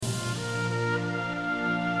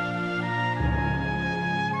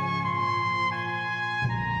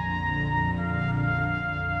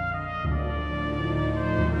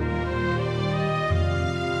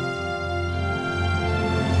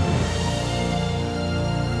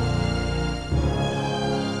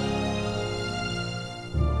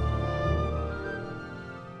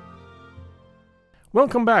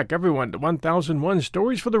Welcome back, everyone, to 1001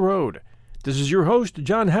 Stories for the Road. This is your host,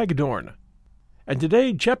 John Hagedorn. And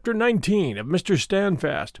today, Chapter 19 of Mr.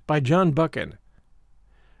 Standfast by John Buchan.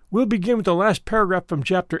 We'll begin with the last paragraph from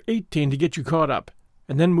Chapter 18 to get you caught up,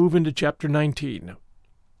 and then move into Chapter 19. At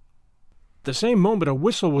the same moment, a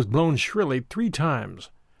whistle was blown shrilly 3 times.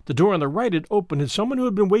 The door on the right had opened, and someone who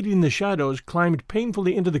had been waiting in the shadows climbed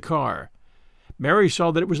painfully into the car. Mary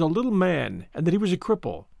saw that it was a little man, and that he was a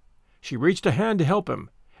cripple. She reached a hand to help him,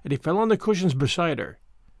 and he fell on the cushions beside her.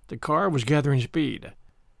 The car was gathering speed.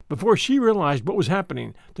 Before she realized what was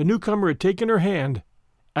happening, the newcomer had taken her hand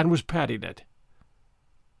and was patting it.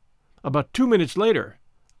 About 2 minutes later,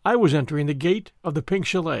 I was entering the gate of the Pink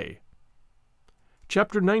Chalet.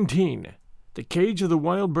 Chapter 19. The Cage of the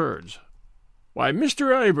Wild Birds. "Why,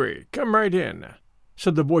 Mr. Ivory, come right in,"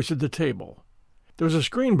 said the voice at the table. There was a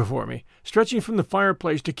screen before me, stretching from the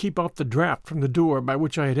fireplace to keep off the draught from the door by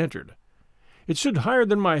which I had entered. It stood higher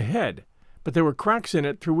than my head, but there were cracks in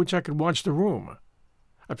it through which I could watch the room.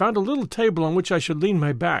 I found a little table on which I should lean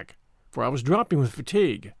my back, for I was dropping with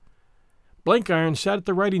fatigue. Blankiron sat at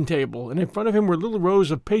the writing table, and in front of him were little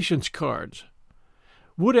rows of patience cards.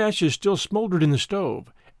 Wood ashes still smoldered in the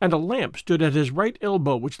stove, and a lamp stood at his right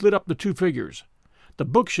elbow which lit up the 2 figures. The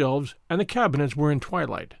bookshelves and the cabinets were in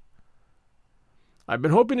twilight. "I've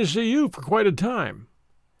been hoping to see you for quite a time."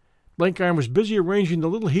 Blankiron was busy arranging the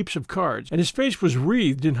little heaps of cards, and his face was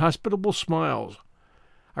wreathed in hospitable smiles.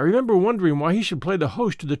 I remember wondering why he should play the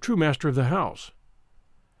host to the true master of the house.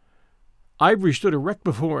 Ivory stood erect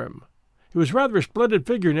before him. He was rather a splendid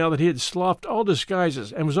figure now that he had sloughed all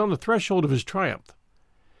disguises and was on the threshold of his triumph.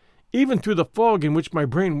 Even through the fog in which my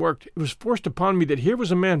brain worked, it was forced upon me that here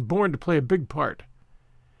was a man born to play a big part.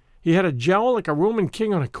 He had a jowl like a Roman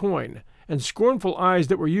king on a coin, and scornful eyes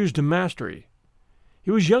that were used to mastery.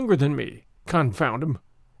 He was younger than me, confound him,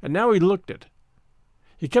 and now he looked it.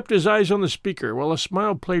 He kept his eyes on the speaker, while a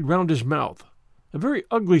smile played round his mouth, a very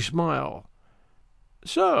ugly smile.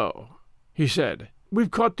 "So," he said,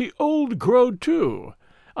 "we've caught the old crow too.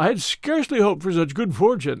 I had scarcely hoped for such good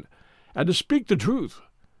fortune, and to speak the truth,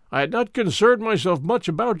 I had not concerned myself much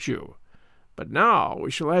about you. But now we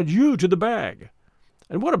shall add you to the bag.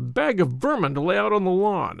 And what a bag of vermin to lay out on the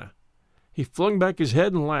lawn!" He flung back his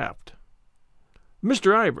head and laughed.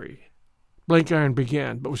 "Mr. Ivory," Blankiron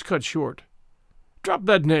began, but was cut short. "Drop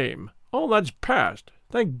that name. All that's past.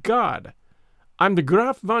 Thank God. I'm the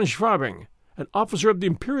Graf von Schwabing, an officer of the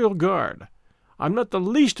Imperial Guard. I'm not the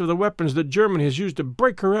least of the weapons that Germany has used to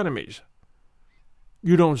break her enemies."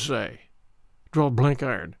 "You don't say," drawled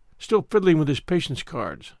Blankiron, still fiddling with his patience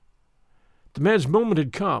cards. The man's moment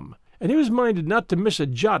had come, and he was minded not to miss a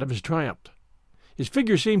jot of his triumph. His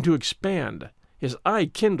figure seemed to expand, his eye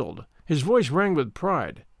kindled, his voice rang with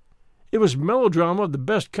pride. It was melodrama of the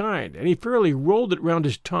best kind, and he fairly rolled it round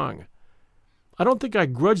his tongue. I don't think I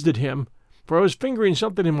grudged it him, for I was fingering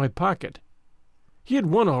something in my pocket. He had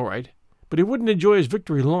won all right, but he wouldn't enjoy his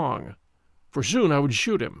victory long, for soon I would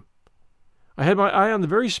shoot him. I had my eye on the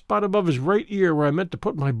very spot above his right ear where I meant to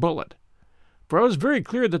put my bullet, for I was very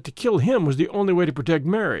clear that to kill him was the only way to protect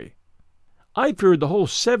Mary. I feared the whole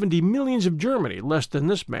 70 millions of Germany less than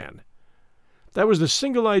this man. That was the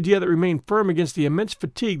single idea that remained firm against the immense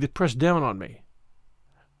fatigue that pressed down on me.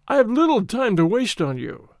 "I have little time to waste on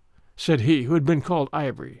you," said he who had been called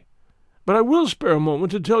Ivory, "but I will spare a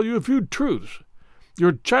moment to tell you a few truths.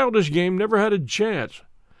 Your childish game never had a chance.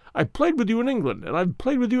 I played with you in England, and I've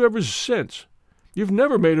played with you ever since. You've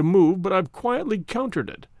never made a move, but I've quietly countered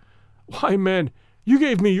it. Why, man, you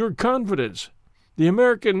gave me your confidence. The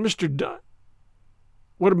American Mr.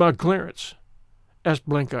 "What about Clarence?" asked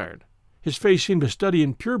Blankiron. His face seemed to study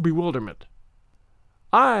in pure bewilderment.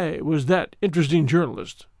 "I was that interesting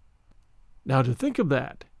journalist." "Now to think of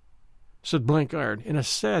that," said Blankiron in a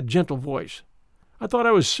sad, gentle voice. "I thought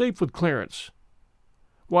I was safe with Clarence.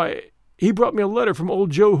 Why, he brought me a letter from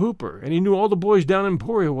old Joe Hooper, and he knew all the boys down in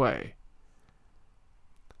Way."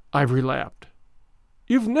 Ivory laughed.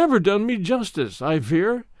 "You've never done me justice, I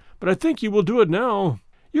fear, but I think you will do it now.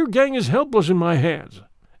 Your gang is helpless in my hands.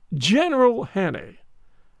 General Hannay.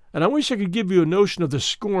 And I wish I could give you a notion of the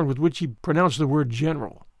scorn with which he pronounced the word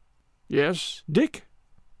general." "Yes, Dick?"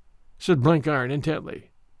 said Blankiron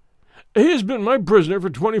intently. "He has been my prisoner for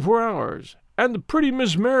 24 hours, and the pretty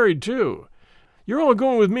Miss Mary, too. You're all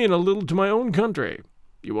going with me in a little to my own country.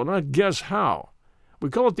 You will not guess how. We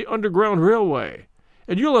call it the Underground Railway,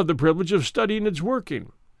 and you'll have the privilege of studying its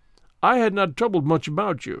working. I had not troubled much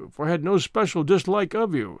about you, for I had no special dislike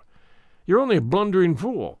of you. You're only a blundering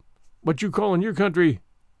fool, what you call in your country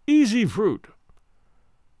easy fruit."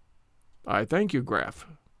 "I thank you, Graf,"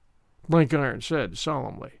 Blankiron said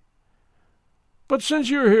solemnly. But since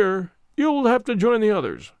you're here, you'll have to join the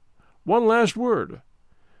others. One last word.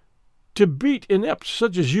 To beat inepts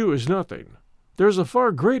such as you is nothing. There's a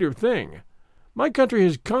far greater thing. My country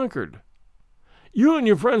has conquered. You and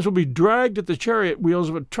your friends will be dragged at the chariot wheels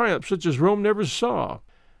of a triumph such as Rome never saw.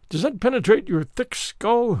 Does that penetrate your thick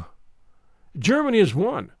skull? Germany has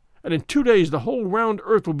won, and in 2 days the whole round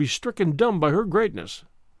earth will be stricken dumb by her greatness.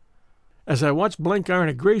 As I watched Blenkiron,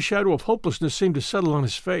 a gray shadow of hopelessness seemed to settle on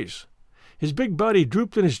his face. His big body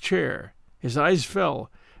drooped in his chair, his eyes fell,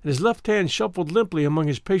 and his left hand shuffled limply among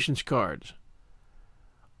his patience cards.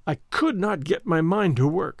 I could not get my mind to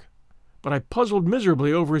work, but I puzzled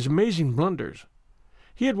miserably over his amazing blunders.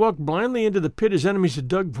 He had walked blindly into the pit his enemies had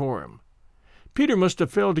dug for him. Peter must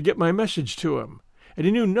have failed to get my message to him, and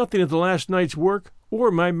he knew nothing of the last night's work or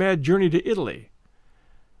my mad journey to Italy.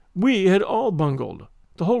 We had all bungled,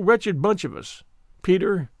 the whole wretched bunch of us,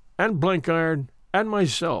 Peter and Blenkiron and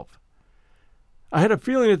myself. I had a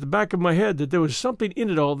feeling at the back of my head that there was something in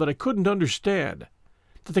it all that I couldn't understand,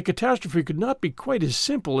 that the catastrophe could not be quite as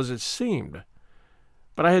simple as it seemed.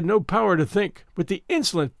 But I had no power to think, with the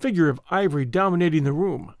insolent figure of Ivory dominating the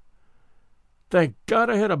room. Thank God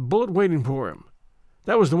I had a bullet waiting for him.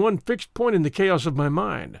 That was the one fixed point in the chaos of my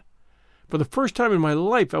mind. For the first time in my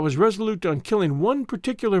life I was resolute on killing one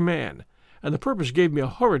particular man, and the purpose gave me a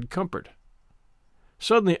horrid comfort.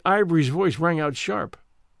 Suddenly Ivory's voice rang out sharp.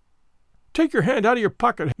 "Take your hand out of your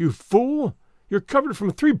pocket, you fool! You're covered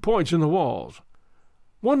from 3 points in the walls.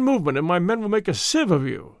 One movement and my men will make a sieve of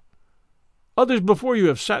you. Others before you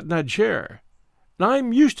have sat in that chair, and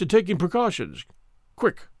I'm used to taking precautions.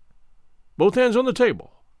 Quick! Both hands on the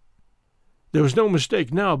table." There was no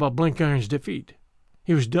mistake now about Blenkiron's defeat.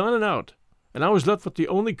 He was done and out, and I was left with the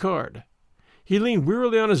only card. He leaned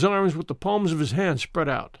wearily on his arms with the palms of his hands spread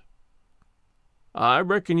out. "I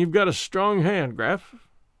reckon you've got a strong hand, Graf,"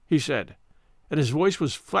 he said, and his voice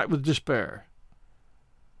was flat with despair.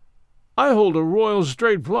 "I hold a royal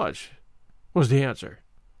straight flush," was the answer.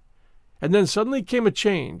 And then suddenly came a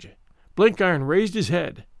change. Blenkiron raised his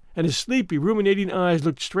head, and his sleepy, ruminating eyes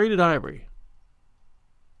looked straight at Ivory.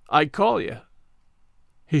 "I call you,"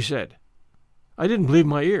 he said. I didn't believe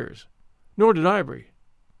my ears, nor did Ivory.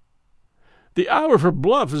 "The hour for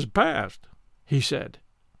bluff is past," he said.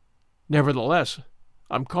 "Nevertheless,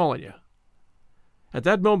 I'm calling you." At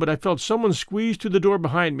that moment I felt someone squeeze through the door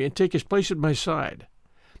behind me and take his place at my side.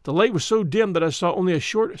 The light was so dim that I saw only a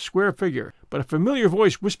short, square figure, but a familiar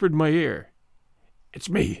voice whispered in my ear. "It's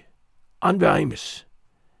me, Anveimus.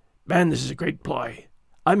 Man, this is a great ploy.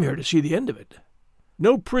 I'm here to see the end of it."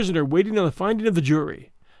 No prisoner waiting on the finding of the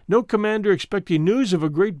jury, no commander expecting news of a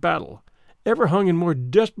great battle, ever hung in more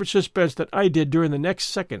desperate suspense than I did during the next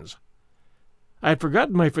seconds. I had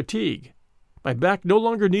forgotten my fatigue. My back no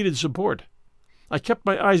longer needed support. I kept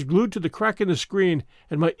my eyes glued to the crack in the screen,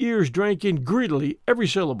 and my ears drank in greedily every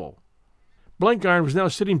syllable. Blenkiron was now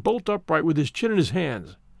sitting bolt upright with his chin in his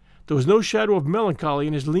hands. There was no shadow of melancholy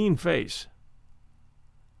in his lean face.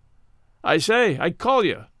 "I say, I call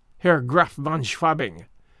you, Herr Graf von Schwabing.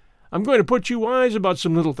 I'm going to put you wise about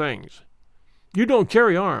some little things. You don't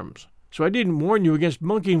carry arms, so I didn't warn you against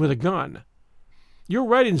monkeying with a gun. You're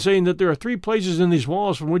right in saying that there are 3 places in these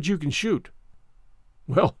walls from which you can shoot.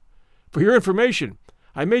 Well, for your information,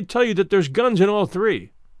 I may tell you that there's guns in all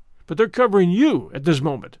 3, but they're covering you at this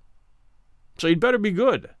moment. So you'd better be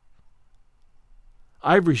good."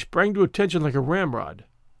 Ivory sprang to attention like a ramrod.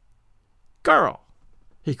 "Karl!"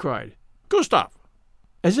 he cried. "Gustav!"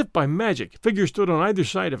 As if by magic, figures stood on either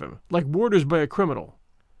side of him, like warders by a criminal.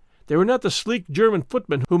 They were not the sleek German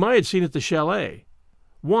footmen whom I had seen at the chalet.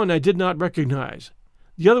 One I did not recognize.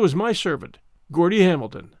 The other was my servant, Gordy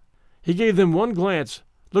Hamilton. He gave them one glance,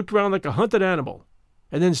 looked round like a hunted animal,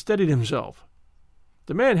 and then steadied himself.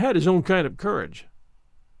 The man had his own kind of courage.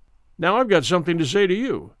 "Now I've got something to say to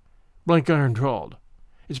you," Blenkiron drawled.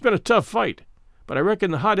 "It's been a tough fight, but I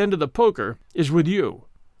reckon the hot end of the poker is with you.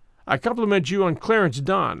 I compliment you on Clarence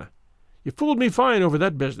Don. You fooled me fine over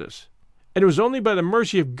that business, and it was only by the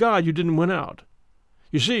mercy of God you didn't win out.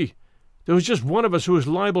 You see, there was just one of us who was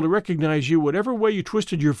liable to recognize you whatever way you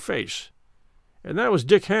twisted your face, and that was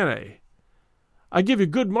Dick Hannay. I give you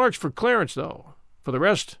good marks for Clarence, though. For the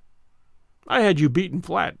rest, I had you beaten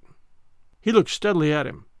flat." He looked steadily at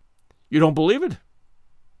him. "You don't believe it?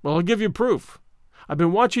 Well, I'll give you proof. I've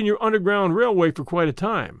been watching your underground railway for quite a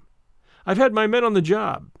time. I've had my men on the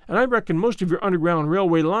job, and I reckon most of your underground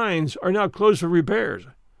railway lines are now closed for repairs.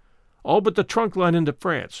 All but the trunk line into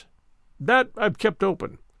France. That I've kept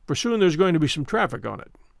open, for soon there's going to be some traffic on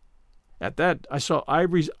it." At that I saw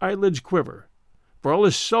Ivory's eyelids quiver. For all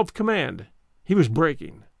his self-command, he was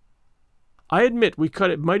breaking. "I admit we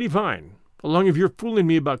cut it mighty fine, along of your fooling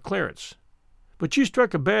me about Clarence. But you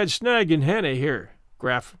struck a bad snag in Hannay here,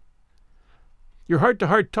 Graf. Your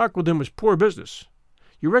heart-to-heart talk with him was poor business.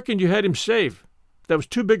 You reckoned you had him safe. That was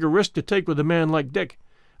too big a risk to take with a man like Dick,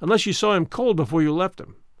 unless you saw him cold before you left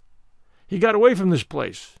him. He got away from this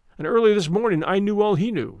place, and early this morning I knew all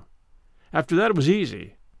he knew. After that it was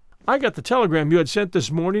easy. I got the telegram you had sent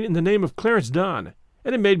this morning in the name of Clarence Don,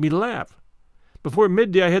 and it made me laugh. Before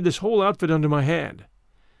midday I had this whole outfit under my hand.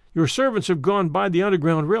 Your servants have gone by the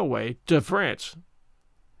Underground Railway to France.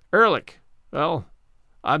 Ehrlich. Well,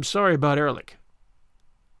 I'm sorry about Ehrlich.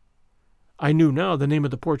 I knew now the name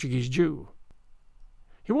of the Portuguese Jew.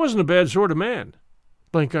 He wasn't a bad sort of man,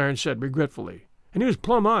 Blenkiron said regretfully, and he was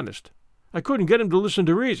plumb honest. I couldn't get him to listen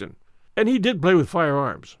to reason, and he did play with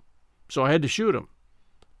firearms, so I had to shoot him.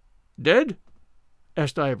 Dead?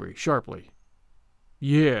 Asked Ivory sharply.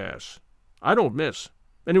 Yes. I don't miss,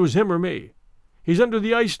 and it was him or me. He's under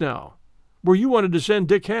the ice now, where you wanted to send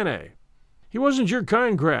Dick Hannay. He wasn't your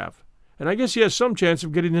kind, Graf, and I guess he has some chance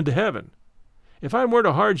of getting into heaven. If I weren't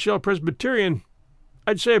a hard-shell Presbyterian,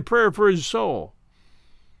 I'd say a prayer for his soul.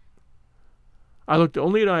 I looked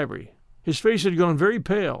only at Ivory. His face had gone very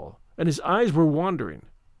pale, and his eyes were wandering.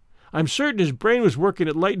 I'm certain his brain was working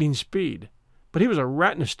at lightning speed, but he was a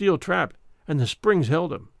rat in a steel trap, and the springs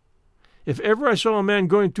held him. If ever I saw a man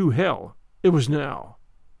going through hell, it was now.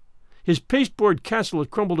 His pasteboard castle had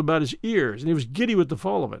crumbled about his ears, and he was giddy with the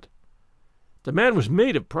fall of it. The man was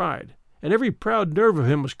made of pride, and every proud nerve of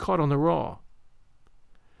him was caught on the raw.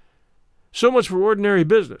 So much for ordinary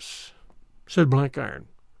business, said Blenkiron.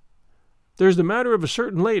 There's the matter of a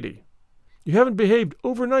certain lady. You haven't behaved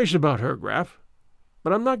over-nice about her, Graf,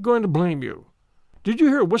 but I'm not going to blame you. Did you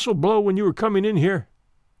hear a whistle blow when you were coming in here?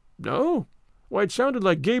 No? Why, it sounded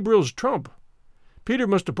like Gabriel's trump. Peter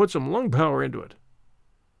must have put some lung power into it.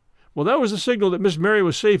 Well, that was the signal that Miss Mary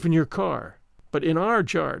was safe in your car, but in our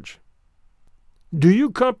charge. Do you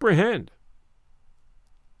comprehend?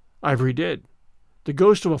 Ivory did. The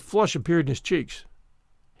ghost of a flush appeared in his cheeks.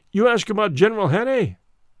 You ask about General Hannay?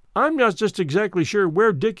 I'm not just exactly sure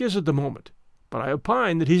where Dick is at the moment, but I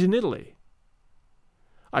opine that he's in Italy.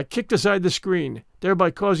 I kicked aside the screen,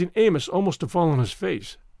 thereby causing Amos almost to fall on his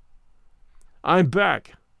face. I'm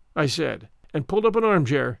back, I said, and pulled up an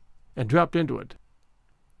armchair and dropped into it.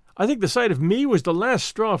 I think the sight of me was the last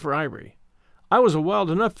straw for Ivory. I was a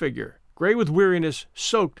wild enough figure, gray with weariness,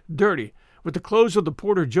 soaked, dirty, with the clothes of the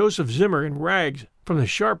porter Joseph Zimmer in rags from the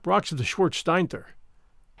sharp rocks of the Schwarzsteinthal.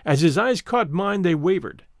 As his eyes caught mine, they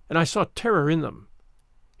wavered, and I saw terror in them.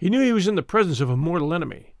 He knew he was in the presence of a mortal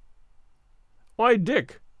enemy. Why,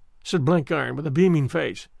 Dick, said Blenkiron with a beaming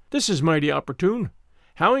face, this is mighty opportune.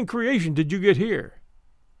 How in creation did you get here?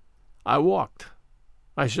 I walked,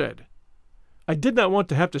 I said. I did not want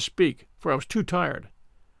to have to speak, for I was too tired.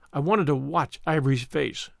 I wanted to watch Ivory's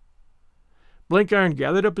face. Blenkiron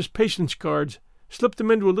gathered up his patience cards, slipped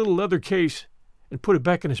them into a little leather case, and put it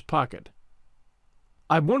back in his pocket.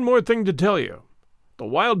 I've one more thing to tell you. The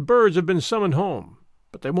wild birds have been summoned home,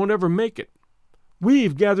 but they won't ever make it.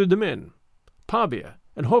 We've gathered them in. Pavia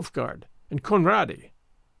and Hofgaard and Conradi.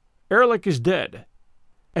 Ehrlich is dead,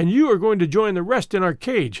 and you are going to join the rest in our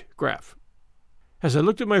cage, Graf. As I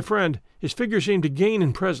looked at my friend, his figure seemed to gain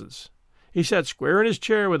in presence. He sat square in his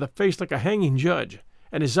chair with a face like a hanging judge,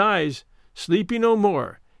 and his eyes, sleepy no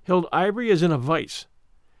more, held Ivory as in a vice.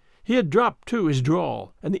 He had dropped, too, his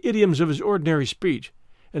drawl and the idioms of his ordinary speech,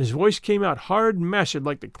 and his voice came out hard and massive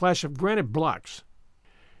like the clash of granite blocks.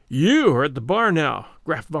 You are at the bar now,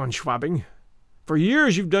 Graf von Schwabing. For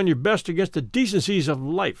years you've done your best against the decencies of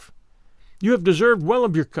life. You have deserved well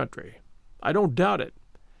of your country. I don't doubt it.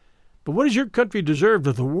 But what has your country deserved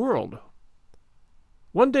of the world?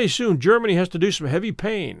 One day soon Germany has to do some heavy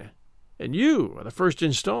paying, and you are the first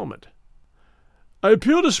installment. I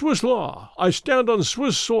appeal to Swiss law. I stand on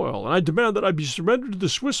Swiss soil, and I demand that I be surrendered to the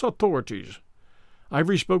Swiss authorities.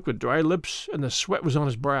 Ivory spoke with dry lips, and the sweat was on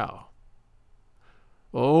his brow.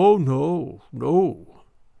 Oh, no, no,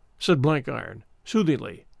 said Blenkiron,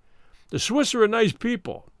 soothingly. The Swiss are a nice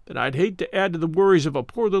people, and I'd hate to add to the worries of a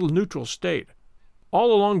poor little neutral state.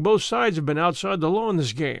 All along both sides have been outside the law in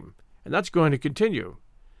this game, and that's going to continue.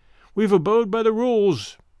 We've abode by the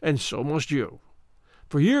rules, and so must you.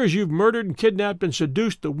 For years you've murdered and kidnapped and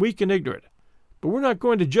seduced the weak and ignorant, but we're not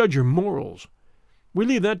going to judge your morals. We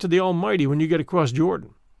leave that to the Almighty when you get across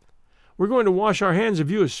Jordan. We're going to wash our hands of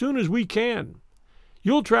you as soon as we can.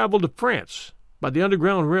 You'll travel to France by the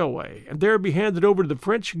Underground Railway, and there be handed over to the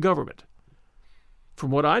French government. From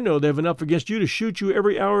what I know, they've enough against you to shoot you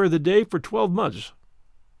every hour of the day for 12 months.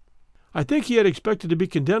 I think he had expected to be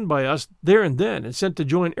condemned by us there and then and sent to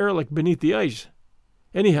join Ehrlich beneath the ice.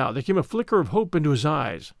 Anyhow, there came a flicker of hope into his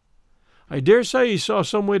eyes. I dare say he saw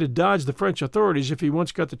some way to dodge the French authorities if he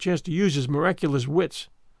once got the chance to use his miraculous wits.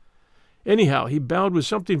 Anyhow, he bowed with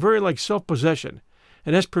something very like self-possession,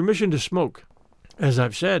 and asked permission to smoke. As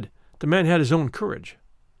I've said, the man had his own courage.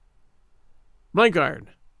 "Blankiron,"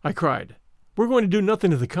 I cried, "we're going to do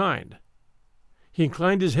nothing of the kind." He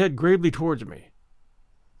inclined his head gravely towards me.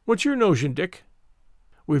 "What's your notion, Dick?"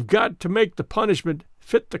 "We've got to make the punishment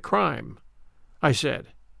fit the crime," I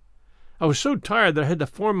said. I was so tired that I had to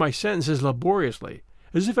form my sentences laboriously,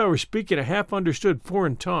 as if I were speaking a half-understood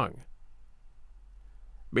foreign tongue.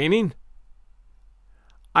 "Meaning?"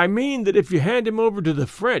 "I mean that if you hand him over to the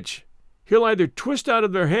French, he'll either twist out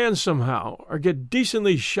of their hands somehow or get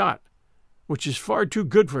decently shot, which is far too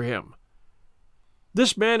good for him.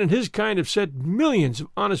 This man and his kind have sent millions of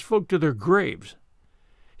honest folk to their graves.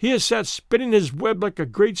 He has sat spinning his web like a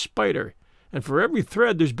great spider, and for every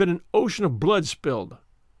thread there's been an ocean of blood spilled.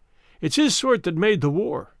 It's his sort that made the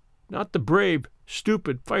war, not the brave,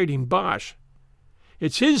 stupid, fighting Boche.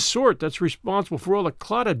 It's his sort that's responsible for all the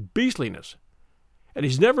clotted beastliness, and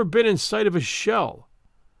he's never been in sight of a shell.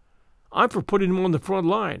 I'm for putting him on the front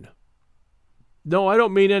line. No, I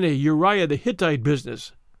don't mean any Uriah the Hittite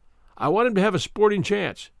business. I want him to have a sporting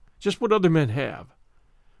chance, just what other men have.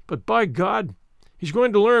 But by God, he's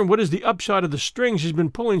going to learn what is the upshot of the strings he's been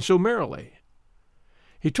pulling so merrily.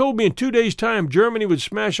 He told me in 2 days' time Germany would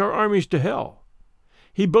smash our armies to hell.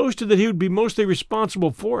 He boasted that he would be mostly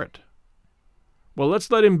responsible for it. Well,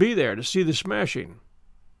 let's let him be there to see the smashing."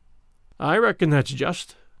 "I reckon that's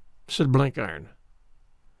just," said Blankiron.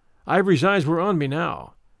 Ivory's eyes were on me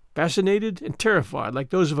now, fascinated and terrified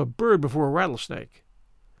like those of a bird before a rattlesnake.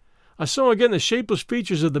 I saw again the shapeless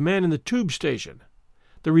features of the man in the tube station,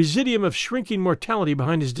 the residuum of shrinking mortality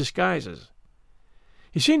behind his disguises.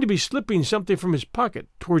 He seemed to be slipping something from his pocket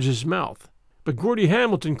towards his mouth, but Gordy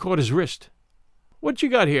Hamilton caught his wrist. "What you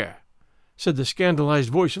got here?" said the scandalized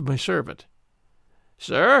voice of my servant.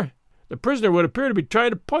 "Sir, the prisoner would appear to be trying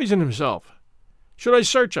to poison himself. Should I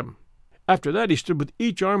search him?" After that he stood with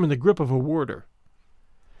each arm in the grip of a warder.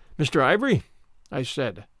 "Mr. Ivory," I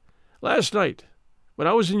said, "last night, when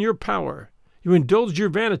I was in your power, you indulged your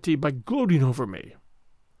vanity by gloating over me.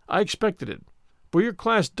 I expected it, for your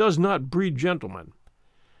class does not breed gentlemen.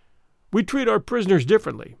 We treat our prisoners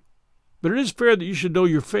differently, but it is fair that you should know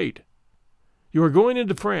your fate. You are going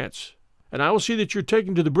into France, and I will see that you are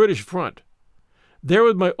taken to the British front. There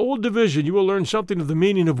with my old division you will learn something of the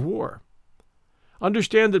meaning of war.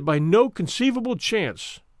 Understand that by no conceivable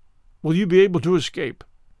chance will you be able to escape.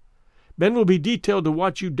 Men will be detailed to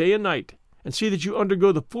watch you day and night and see that you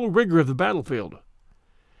undergo the full rigor of the battlefield.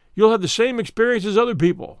 You'll have the same experience as other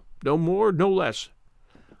people, no more, no less.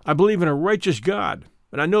 I believe in a righteous God,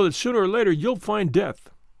 and I know that sooner or later you'll find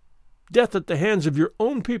death. Death at the hands of your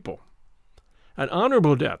own people. An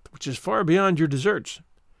honorable death, which is far beyond your deserts.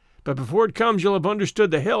 But before it comes you'll have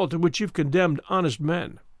understood the hell to which you've condemned honest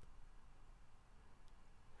men.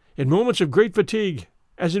 In moments of great fatigue,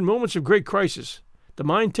 as in moments of great crisis, the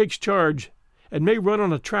mind takes charge and may run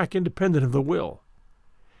on a track independent of the will.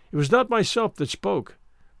 It was not myself that spoke,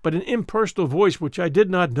 but an impersonal voice which I did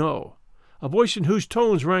not know, a voice in whose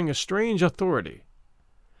tones rang a strange authority.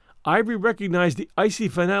 Ivory recognized the icy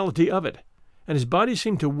finality of it, and his body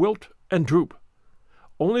seemed to wilt and droop.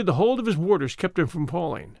 Only the hold of his warders kept him from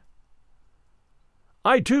falling.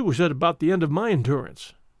 I, too, was at about the end of my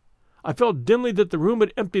endurance. I felt dimly that the room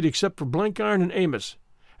had emptied except for Blankiron and Amos,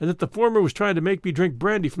 and that the former was trying to make me drink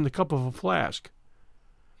brandy from the cup of a flask.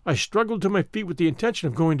 I struggled to my feet with the intention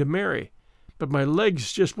of going to Mary, but my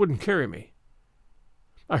legs just wouldn't carry me.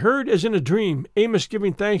 I heard, as in a dream, Amos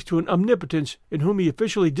giving thanks to an omnipotence in whom he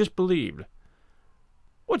officially disbelieved.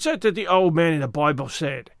 "What's that the old man in the Bible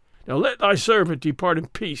said? Now let thy servant depart in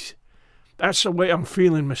peace. That's the way I'm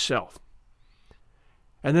feeling myself."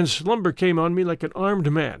 And then slumber came on me like an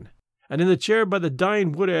armed man, and in the chair by the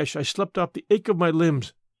dying wood ash I slept off the ache of my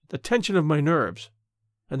limbs, the tension of my nerves,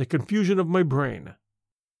 and the confusion of my brain.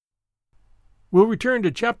 We'll return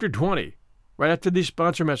to Chapter 20 right after these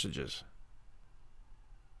sponsor messages.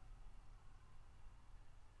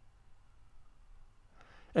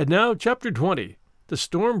 And now, Chapter 20, The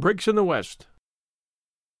Storm Breaks in the West.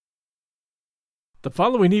 The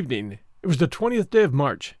following evening, it was the 20th day of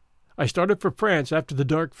March, I started for France after the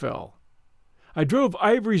dark fell. I drove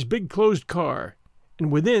Ivory's big closed car,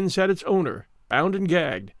 and within sat its owner, bound and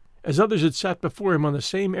gagged, as others had sat before him on the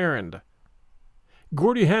same errand.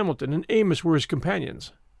 Gordy Hamilton and Amos were his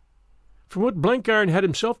companions. From what Blankiron had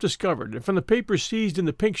himself discovered, and from the papers seized in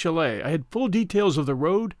the Pink Chalet, I had full details of the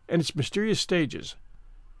road and its mysterious stages.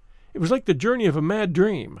 It was like the journey of a mad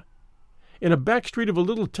dream. In a back street of a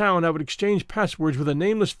little town, I would exchange passwords with a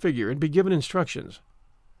nameless figure and be given instructions.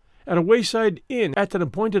 At a wayside inn at an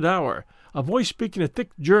appointed hour, a voice speaking a thick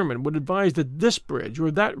German would advise that this bridge or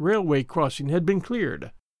that railway crossing had been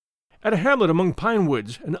cleared. At a hamlet among pine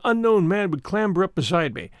woods, an unknown man would clamber up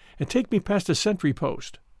beside me and take me past a sentry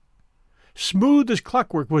post. Smooth as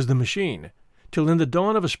clockwork was the machine, till in the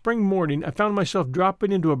dawn of a spring morning I found myself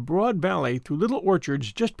dropping into a broad valley through little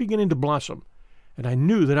orchards just beginning to blossom, and I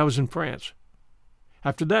knew that I was in France.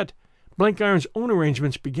 After that, Blenkiron's own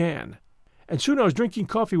arrangements began, and soon I was drinking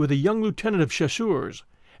coffee with a young lieutenant of chasseurs,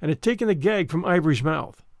 and had taken the gag from Ivory's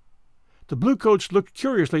mouth. The bluecoats looked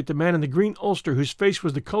curiously at the man in the green ulster whose face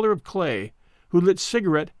was the color of clay, who lit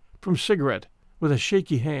cigarette from cigarette with a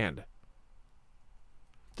shaky hand.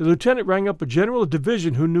 The lieutenant rang up a general of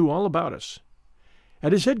division who knew all about us.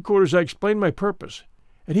 At his headquarters I explained my purpose,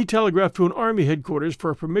 and he telegraphed to an army headquarters for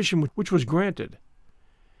a permission which was granted.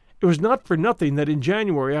 It was not for nothing that in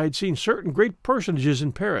January I had seen certain great personages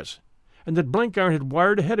in Paris, and that Blenkiron had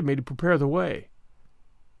wired ahead of me to prepare the way.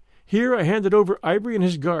 Here I handed over Ivory and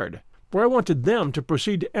his guard, for I wanted them to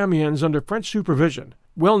proceed to Amiens under French supervision,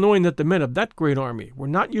 well knowing that the men of that great army were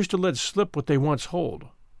not used to let slip what they once hold.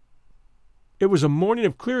 It was a morning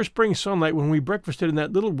of clear spring sunlight when we breakfasted in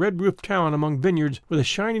that little red-roofed town among vineyards with a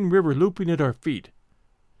shining river looping at our feet.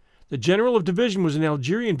 The general of division was an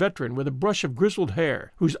Algerian veteran with a brush of grizzled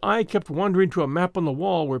hair, whose eye kept wandering to a map on the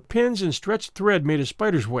wall where pins and stretched thread made a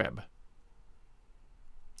spider's web.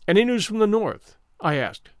 "Any news from the north?" I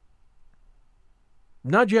asked.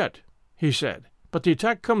 "Not yet," he said, "but the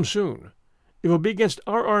attack comes soon. It will be against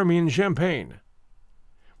our army in Champagne."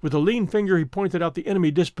 With a lean finger he pointed out the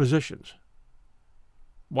enemy dispositions.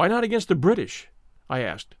 "Why not against the British?" I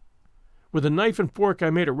asked. With a knife and fork I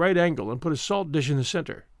made a right angle and put a salt dish in the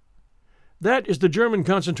center. "That is the German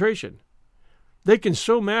concentration. They can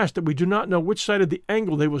so mass that we do not know which side of the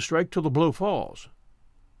angle they will strike till the blow falls."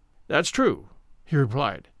 "That's true," he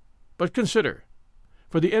replied. "But consider.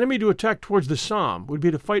 For the enemy to attack towards the Somme would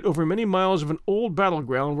be to fight over many miles of an old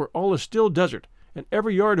battleground where all is still desert, and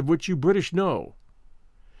every yard of which you British know.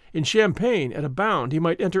 In Champagne, at a bound, he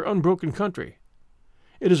might enter unbroken country.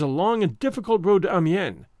 It is a long and difficult road to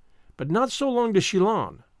Amiens, but not so long to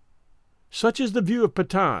Chillon. Such is the view of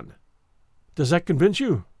Pétain. Does that convince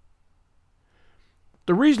you?"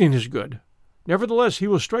 "The reasoning is good. Nevertheless, he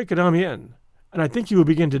will strike at Amiens, and I think he will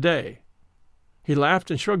begin today." He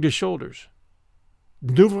laughed and shrugged his shoulders.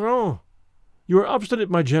 "Nous verrons. You are obstinate,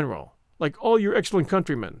 my general, like all your excellent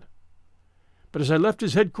countrymen." But as I left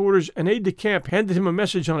his headquarters, an aide-de-camp handed him a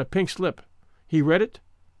message on a pink slip. He read it,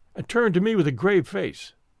 and turned to me with a grave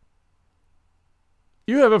face.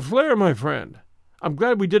 "You have a flair, my friend. I'm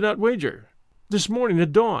glad we did not wager. This morning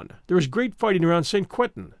at dawn there is great fighting around St.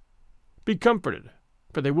 Quentin. Be comforted,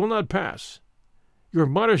 for they will not pass. Your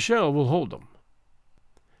Maréchal will hold them."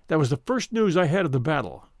 That was the first news I had of the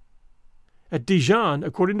battle. At Dijon,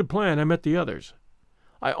 according to plan, I met the others.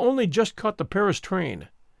 I only just caught the Paris train,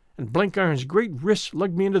 and Blenkiron's great wrists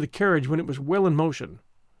lugged me into the carriage when it was well in motion.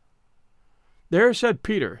 There sat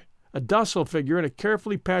Peter, a docile figure in a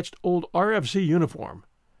carefully patched old RFC uniform.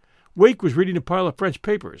 Wake was reading a pile of French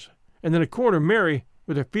papers, and in a corner Mary,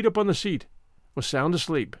 with her feet up on the seat, was sound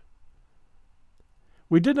asleep.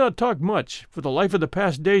 We did not talk much, for the life of the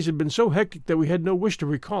past days had been so hectic that we had no wish to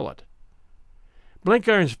recall it.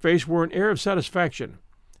 Blenkiron's face wore an air of satisfaction,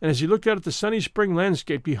 and as he looked out at the sunny spring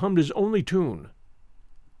landscape he hummed his only tune.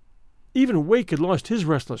 Even Wake had lost his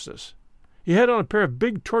restlessness. He had on a pair of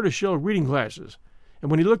big tortoiseshell reading glasses,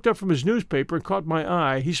 and when he looked up from his newspaper and caught my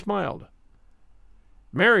eye, he smiled.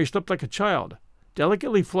 Mary slept like a child,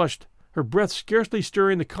 delicately flushed, her breath scarcely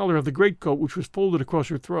stirring the collar of the greatcoat which was folded across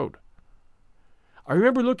her throat. I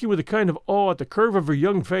remember looking with a kind of awe at the curve of her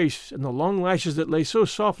young face and the long lashes that lay so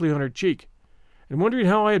softly on her cheek, and wondering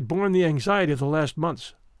how I had borne the anxiety of the last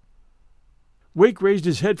months. Wake raised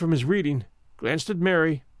his head from his reading, glanced at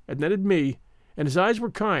Mary, and then at me, and his eyes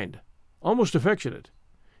were kind, almost affectionate.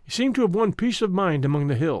 He seemed to have won peace of mind among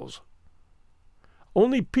the hills.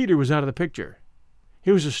 Only Peter was out of the picture.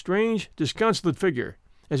 He was a strange, disconsolate figure,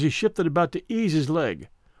 as he shifted about to ease his leg,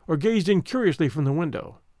 or gazed in curiously from the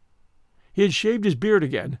window. He had shaved his beard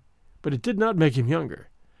again, but it did not make him younger,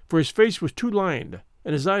 for his face was too lined,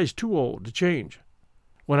 and his eyes too old to change.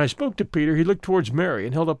 When I spoke to Peter, he looked towards Mary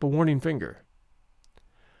and held up a warning finger.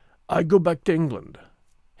 "I go back to England,"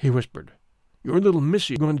 he whispered. "Your little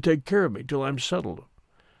missy is going to take care of me till I'm settled.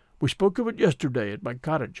 We spoke of it yesterday at my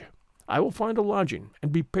cottage. I will find a lodging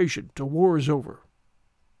and be patient till war is over.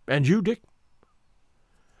 And you, Dick?"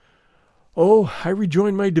 "Oh, I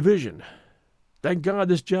rejoined my division. Thank God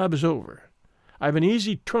this job is over. I have an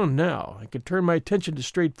easy turn now and can turn my attention to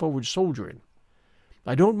straightforward soldiering.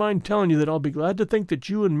 I don't mind telling you that I'll be glad to think that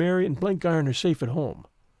you and Mary and Blenkiron are safe at home.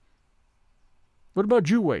 What about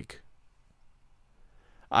you, Wake?"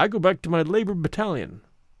 "I go back to my labor battalion,"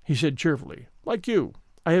 he said cheerfully. "Like you,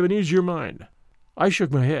 I have an easier mind." I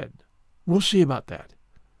shook my head. "We'll see about that.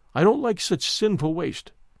 I don't like such sinful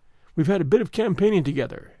waste. We've had a bit of campaigning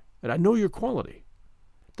together, and I know your quality.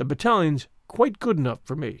 The battalion's quite good enough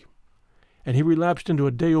for me." And he relapsed into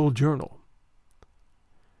a day-old journal.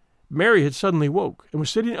 Mary had suddenly woke and was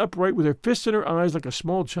sitting upright with her fists in her eyes like a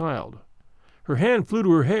small child. Her hand flew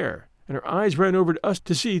to her hair, and her eyes ran over to us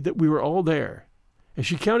to see that we were all there. As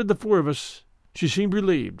she counted the four of us, she seemed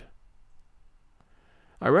relieved.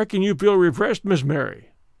 "I reckon you feel refreshed, Miss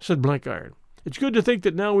Mary," said Blenkiron. "It's good to think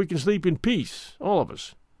that now we can sleep in peace, all of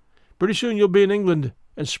us. Pretty soon you'll be in England,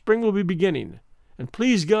 and spring will be beginning, and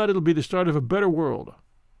please God it'll be the start of a better world.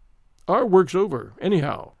 Our work's over,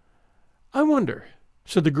 anyhow." "I wonder,"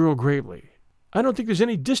 said the girl gravely. "I don't think there's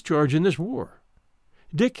any discharge in this war.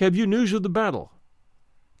 Dick, have you news of the battle?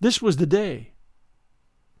 This was the day."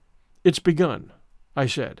 "It's begun," I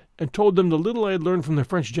said, and told them the little I had learned from the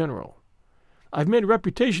French general. "I've made a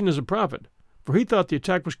reputation as a prophet, for he thought the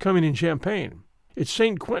attack was coming in Champagne. It's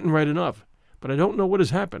St. Quentin right enough, but I don't know what has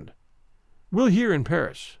happened. We'll hear in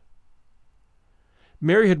Paris."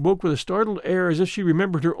 Mary had woke with a startled air as if she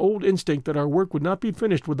remembered her old instinct that our work would not be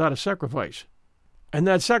finished without a sacrifice, and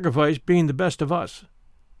that sacrifice being the best of us.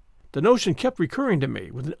 The notion kept recurring to me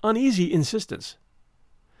with an uneasy insistence.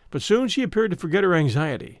 But soon she appeared to forget her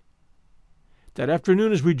anxiety. That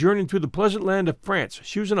afternoon as we journeyed through the pleasant land of France,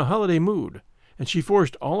 she was in a holiday mood, and she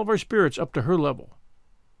forced all of our spirits up to her level.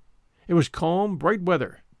 It was calm, bright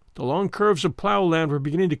weather. The long curves of plough land were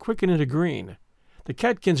beginning to quicken into green. The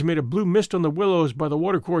catkins made a blue mist on the willows by the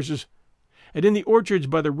watercourses, and in the orchards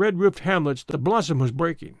by the red-roofed hamlets the blossom was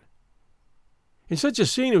breaking. In such a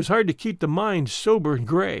scene it was hard to keep the mind sober and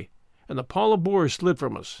gray, and the pall of boars slid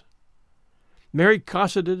from us. Mary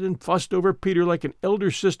cosseted and fussed over Peter like an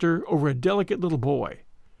elder sister over a delicate little boy.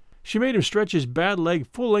 She made him stretch his bad leg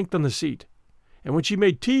full length on the seat, and when she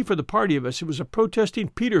made tea for the party of us, it was a protesting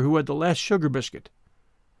Peter who had the last sugar biscuit.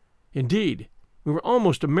 Indeed, we were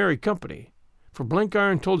almost a merry company, for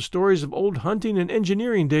Blenkiron told stories of old hunting and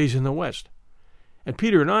engineering days in the West, and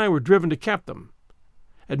Peter and I were driven to cap them,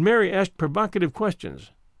 and Mary asked provocative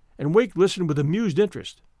questions, and Wake listened with amused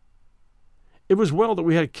interest. It was well that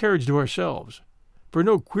we had a carriage to ourselves, for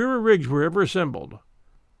no queerer rigs were ever assembled.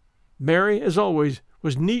 Mary, as always,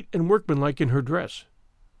 was neat and workmanlike in her dress.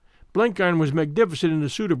 Blenkiron was magnificent in a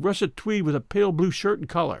suit of russet tweed with a pale blue shirt and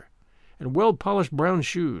collar, and well-polished brown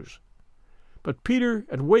shoes. But Peter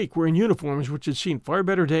and Wake were in uniforms which had seen far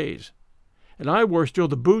better days, and I wore still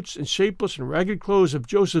the boots and shapeless and ragged clothes of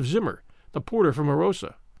Joseph Zimmer, the porter from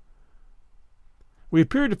Arosa. We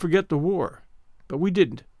appeared to forget the war, but we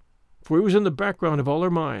didn't, for it was in the background of all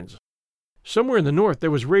our minds. Somewhere in the north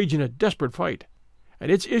there was raging a desperate fight,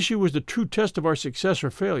 and its issue was the true test of our success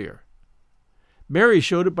or failure. Mary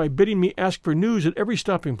showed it by bidding me ask for news at every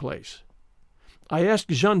stopping place. I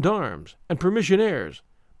asked gendarmes and permissionaires,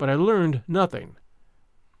 but I learned nothing.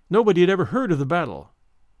 Nobody had ever heard of the battle.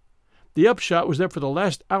 The upshot was that for the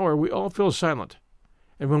last hour we all fell silent,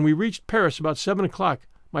 and when we reached Paris about 7 o'clock,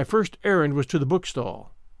 my first errand was to the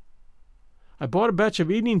bookstall. I bought a batch of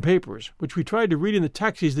evening papers, which we tried to read in the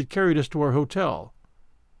taxis that carried us to our hotel.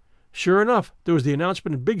 Sure enough, there was the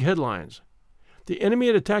announcement in big headlines. The enemy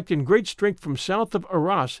had attacked in great strength from south of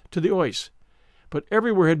Arras to the Oise, but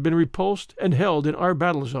everywhere had been repulsed and held in our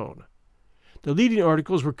battle zone. The leading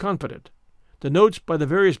articles were confident. The notes by the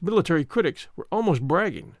various military critics were almost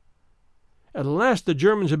bragging. At last the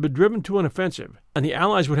Germans had been driven to an offensive, and the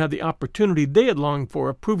Allies would have the opportunity they had longed for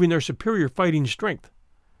of proving their superior fighting strength.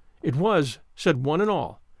 It was, said one and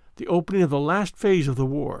all, the opening of the last phase of the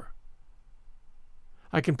war.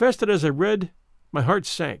 I confess that as I read, my heart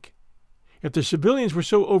sank. If the civilians were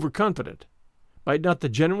so overconfident, might not the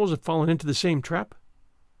generals have fallen into the same trap?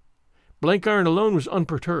 Blenkiron alone was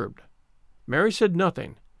unperturbed. Mary said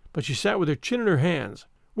nothing, but she sat with her chin in her hands,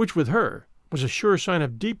 which with her was a sure sign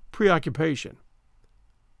of deep preoccupation.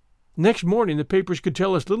 Next morning the papers could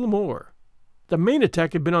tell us little more. The main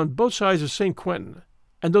attack had been on both sides of St. Quentin,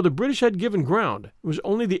 and though the British had given ground, it was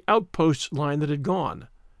only the outposts line that had gone.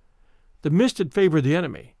 The mist had favored the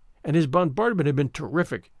enemy, and his bombardment had been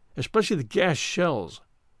terrific, especially the gas shells.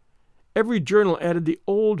 Every journal added the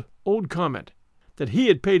old comment that he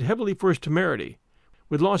had paid heavily for his temerity,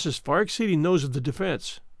 with losses far exceeding those of the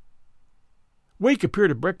defense. Wake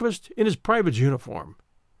appeared at breakfast in his private's uniform.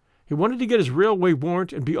 He wanted to get his railway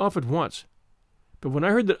warrant and be off at once, but when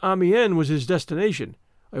I heard that Amiens was his destination,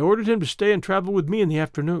 I ordered him to stay and travel with me in the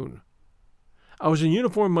afternoon. I was in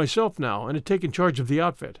uniform myself now and had taken charge of the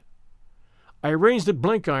outfit. I arranged that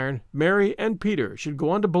Blenkiron, Mary, and Peter should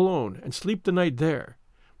go on to Boulogne and sleep the night there,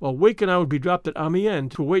 while Wake and I would be dropped at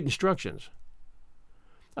Amiens to await instructions.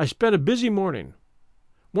 I spent a busy morning.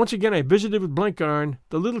 Once again I visited with Blenkiron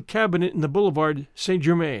the little cabinet in the boulevard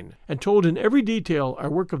Saint-Germain, and told in every detail our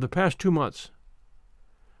work of the past 2 months.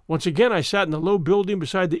 Once again I sat in the low building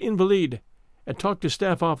beside the Invalides and talked to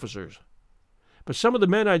staff officers. But some of the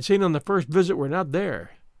men I'd seen on the first visit were not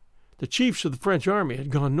there. The chiefs of the French army had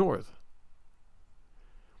gone north.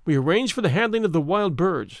 We arranged for the handling of the wild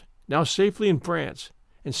birds, now safely in France,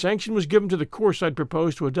 and sanction was given to the course I'd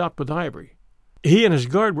proposed to adopt with Ivory. He and his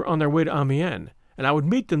guard were on their way to Amiens, and I would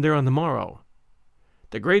meet them there on the morrow.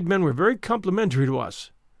 The great men were very complimentary to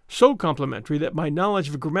us, so complimentary that my knowledge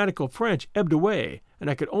of grammatical French ebbed away, and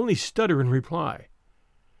I could only stutter in reply.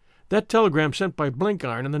 That telegram sent by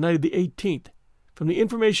Blenkiron on the night of the 18th, from the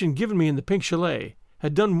information given me in the Pink Chalet,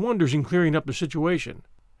 had done wonders in clearing up the situation.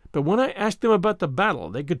 But when I asked them about the battle,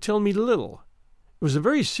 they could tell me little. It was a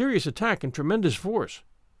very serious attack and tremendous force,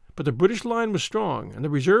 but the British line was strong, and the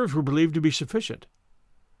reserves were believed to be sufficient.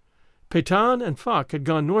 Pétain and Foch had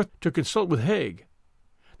gone north to consult with Haig.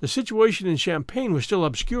 The situation in Champagne was still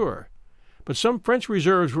obscure, but some French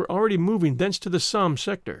reserves were already moving thence to the Somme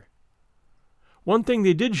sector. One thing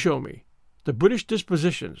they did show me, the British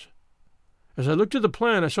dispositions. As I looked at the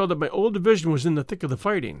plan, I saw that my old division was in the thick of the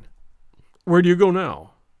fighting. "Where do you go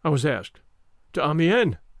now?" I was asked. "To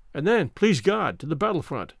Amiens, and then, please God, to the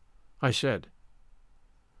battlefront," I said.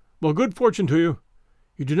 "Well, good fortune to you.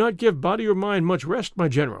 You do not give body or mind much rest, my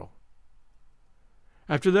general."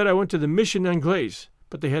 After that I went to the Mission Anglaise,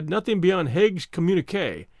 but they had nothing beyond Haig's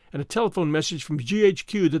communiqué and a telephone message from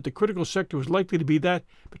GHQ that the critical sector was likely to be that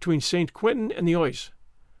between St. Quentin and the Oise.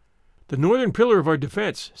 The northern pillar of our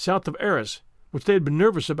defense, south of Arras, which they had been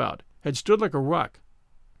nervous about, had stood like a rock.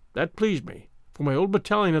 That pleased me, for my old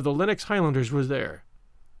battalion of the Lennox Highlanders was there.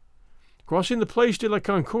 Crossing the Place de la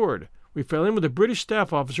Concorde, we fell in with a British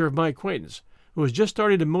staff officer of my acquaintance, who was just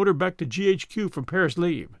starting to motor back to GHQ from Paris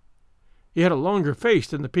leave. He had a longer face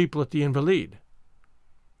than the people at the Invalides.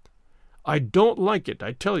 "I don't like it,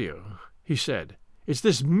 I tell you," he said. "It's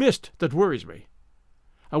this mist that worries me.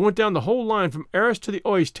 I went down the whole line from Arras to the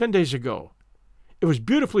Oise 10 days ago. It was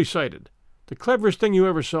beautifully sighted, the cleverest thing you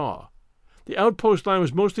ever saw. The outpost line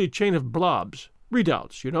was mostly a chain of blobs,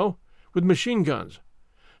 redoubts, you know, with machine guns,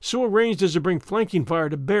 so arranged as to bring flanking fire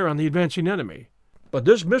to bear on the advancing enemy. But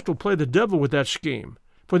this mist will play the devil with that scheme,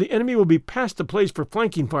 for the enemy will be past the place for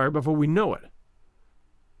flanking fire before we know it.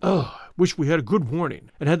 Oh, wish we had a good warning,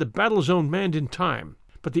 and had the battle zone manned in time,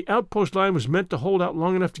 but the outpost line was meant to hold out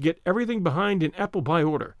long enough to get everything behind in apple-pie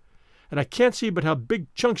order, and I can't see but how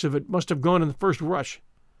big chunks of it must have gone in the first rush.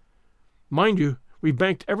 Mind you, we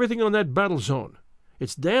banked everything on that battle zone.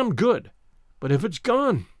 It's damned good, but if it's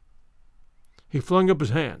gone—" He flung up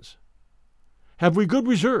his hands. "Have we good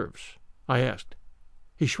reserves?" I asked.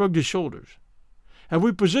 He shrugged his shoulders. "Have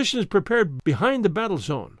we positions prepared behind the battle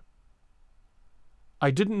zone?" I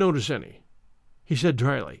didn't notice any, he said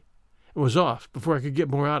dryly, and was off before I could get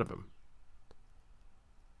more out of him.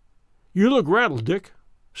 "You look rattled, Dick,"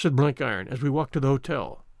 said Blenkiron as we walked to the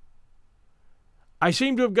hotel. "I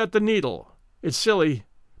seem to have got the needle. It's silly,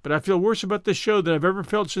 but I feel worse about this show than I've ever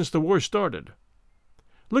felt since the war started.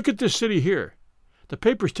 Look at this city here. The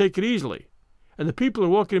papers take it easily, and the people are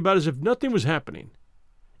walking about as if nothing was happening.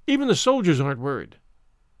 Even the soldiers aren't worried.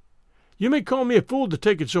 You may call me a fool to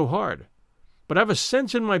take it so hard, but I've a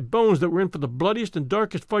sense in my bones that we're in for the bloodiest and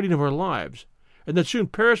darkest fighting of our lives, and that soon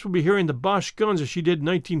Paris will be hearing the Boche guns as she did in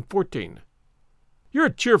 1914. You're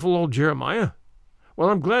a cheerful old Jeremiah. Well,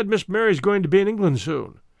 I'm glad Miss Mary's going to be in England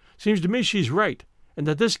soon. Seems to me she's right, and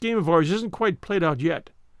that this game of ours isn't quite played out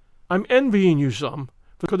yet. I'm envying you some,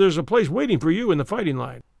 because there's a place waiting for you in the fighting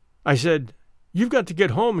line." I said, "You've got to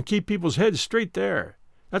get home and keep people's heads straight there.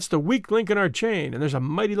 That's the weak link in our chain, and there's a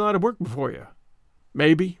mighty lot of work before you."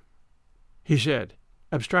 "Maybe," he said,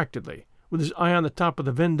 abstractedly, with his eye on the top of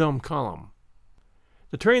the Vendôme column.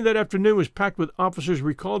 The train that afternoon was packed with officers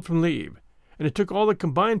recalled from leave, and it took all the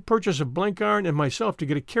combined purchase of Blenkiron and myself to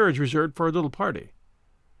get a carriage reserved for our little party.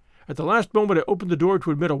 At the last moment I opened the door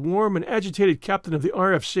to admit a warm and agitated captain of the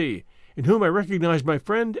RFC, in whom I recognized my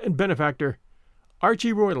friend and benefactor,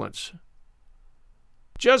 Archie Roylance.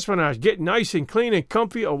 "Just when I was getting nice and clean and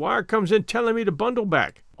comfy, a wire comes in telling me to bundle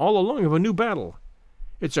back, all along of a new battle.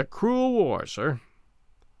 It's a cruel war, sir."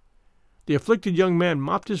 The afflicted young man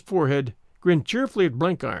mopped his forehead, grinned cheerfully at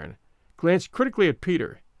Blenkiron, glanced critically at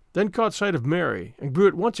Peter, then caught sight of Mary, and grew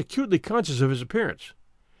at once acutely conscious of his appearance.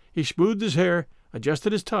 He smoothed his hair,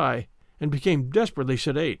 adjusted his tie, and became desperately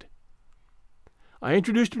sedate. I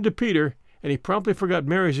introduced him to Peter, and he promptly forgot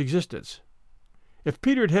Mary's existence. If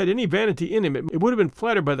Peter had had any vanity in him, it would have been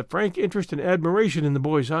flattered by the frank interest and admiration in the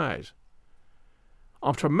boy's eyes.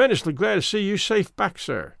 "I'm tremendously glad to see you safe back,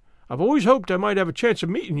 sir. I've always hoped I might have a chance of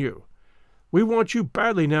meeting you. We want you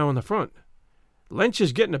badly now in the front. Lynch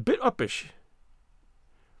is getting a bit uppish."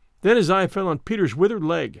 Then his eye fell on Peter's withered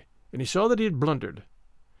leg, and he saw that he had blundered.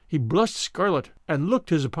 He blushed scarlet and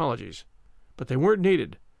looked his apologies, but they weren't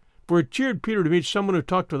needed, for it cheered Peter to meet someone who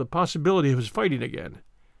talked of the possibility of his fighting again.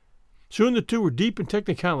 Soon the two were deep in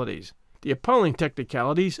technicalities, the appalling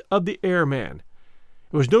technicalities of the airman.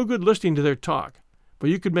 It was no good listening to their talk, for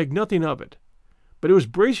you could make nothing of it, but it was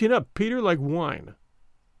bracing up Peter like wine.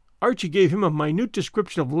 Archie gave him a minute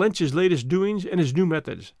description of Lynch's latest doings and his new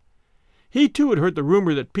methods. He too had heard the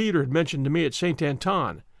rumor that Peter had mentioned to me at St.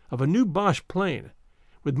 Anton of a new Boche plane,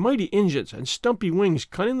 with mighty engines and stumpy wings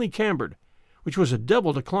cunningly cambered, which was a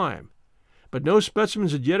devil to climb, but no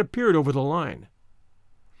specimens had yet appeared over the line.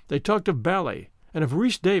 They talked of Bally, and of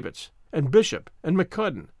Rhys Davids, and Bishop, and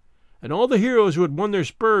McCudden, and all the heroes who had won their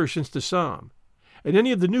spurs since the Somme, and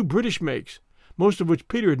any of the new British makes, most of which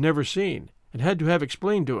Peter had never seen, and had to have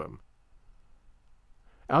explained to him.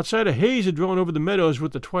 Outside a haze had drawn over the meadows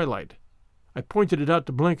with the twilight. I pointed it out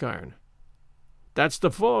to Blenkiron. "That's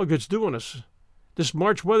the fog that's doing us. This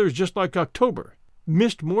March weather is just like October,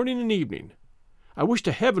 mist morning and evening. I wish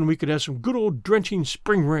to heaven we could have some good old drenching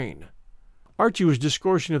spring rain." Archie was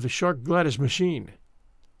discoursing of the Shark Gladys machine.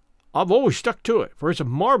 "I've always stuck to it, for it's a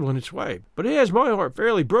marvel in its way, but it has my heart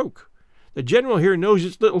fairly broke. The General here knows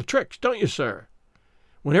its little tricks, don't you, sir?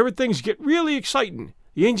 Whenever things get really exciting,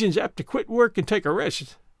 the engine's apt to quit work and take a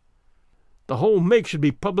rest." "The whole make should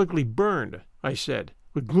be publicly burned," I said,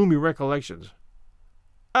 with gloomy recollections.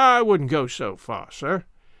 "I wouldn't go so far, sir.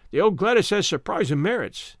 The old Gladys has surprising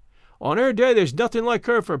merits. On her day there's nothing like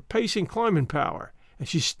her for pace and climbing power, and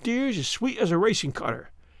she steers as sweet as a racing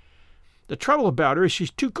cutter. The trouble about her is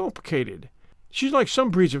she's too complicated. She's like some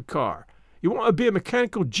breeds of car. You want to be a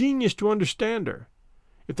mechanical genius to understand her.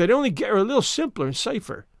 If they'd only get her a little simpler and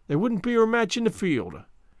safer, there wouldn't be her match in the field.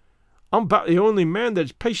 I'm about the only man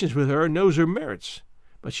that's patience with her and knows her merits,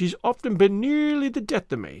 but she's often been nearly the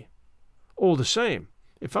death of me. All the same,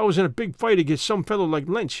 if I was in a big fight against some fellow like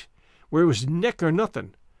Lynch, where it was neck or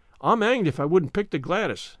nothing, I'm hanged if I wouldn't pick the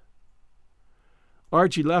Gladys."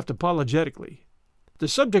 Archie laughed apologetically. "The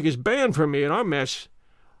subject is banned from me in our mess.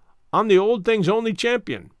 I'm the old thing's only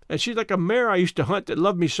champion, and she's like a mare I used to hunt that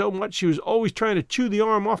loved me so much she was always trying to chew the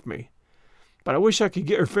arm off me. But I wish I could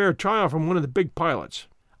get her fair trial from one of the big pilots.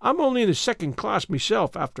 I'm only in the second class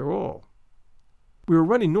myself, after all." We were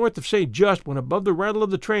running north of St. Just when above the rattle of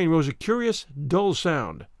the train rose a curious, dull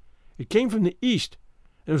sound. It came from the east,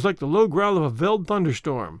 and it was like the low growl of a veiled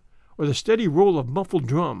thunderstorm, or the steady roll of muffled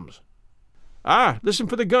drums. "Ah, listen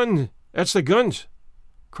for the guns! That's the guns!"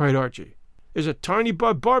 cried Archie. "There's a tiny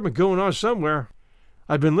bombardment going on somewhere."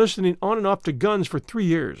 I'd been listening on and off to guns for 3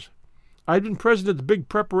 years. I'd been present at the big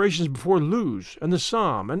preparations before Loos and the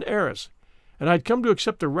Somme and Arras, and I'd come to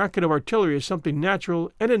accept the racket of artillery as something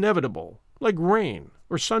natural and inevitable, like rain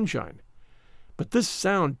or sunshine. But this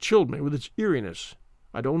sound chilled me with its eeriness.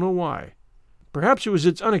 I don't know why. Perhaps it was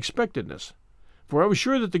its unexpectedness, for I was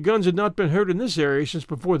sure that the guns had not been heard in this area since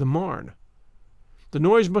before the Marne. The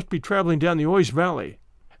noise must be traveling down the Oise Valley,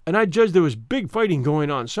 and I judged there was big fighting going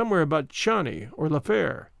on somewhere about Chani or La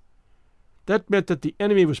Fère. That meant that the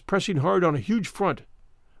enemy was pressing hard on a huge front,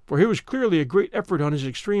 for here was clearly a great effort on his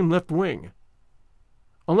extreme left wing.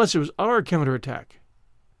 Unless it was our counterattack.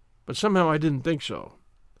 But somehow I didn't think so.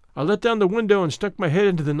 I let down the window and stuck my head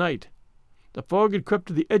into the night. The fog had crept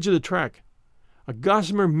to the edge of the track, a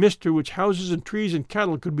gossamer mist through which houses and trees and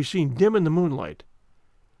cattle could be seen dim in the moonlight.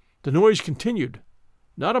 The noise continued,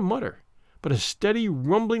 not a mutter, but a steady,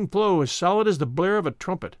 rumbling flow as solid as the blare of a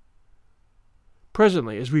trumpet.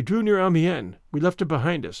 Presently, as we drew near Amiens, we left it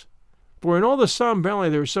behind us, for in all the Somme Valley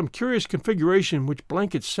there is some curious configuration which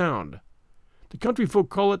blankets sound. The country folk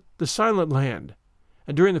call it the Silent Land,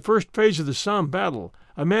 and during the first phase of the Somme battle,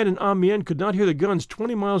 a man in Amiens could not hear the guns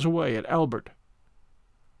 20 miles away at Albert.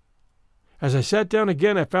 As I sat down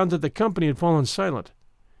again, I found that the company had fallen silent.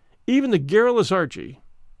 Even the garrulous Archie.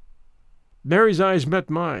 Mary's eyes met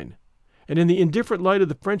mine, and in the indifferent light of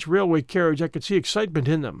the French railway carriage I could see excitement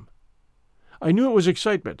in them. I knew it was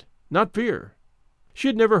excitement, not fear. She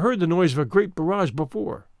had never heard the noise of a great barrage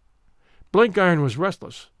before. Blenkiron was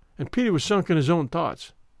restless, and Peter was sunk in his own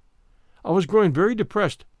thoughts. I was growing very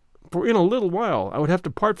depressed, for in a little while I would have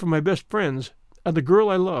to part from my best friends and the girl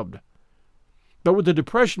I loved. But with the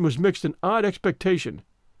depression was mixed an odd expectation,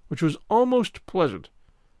 which was almost pleasant.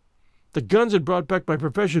 The guns had brought back my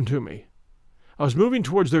profession to me. I was moving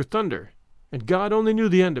towards their thunder, and God only knew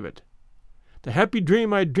the end of it. The happy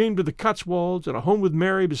dream I had dreamed of the Cotswolds and a home with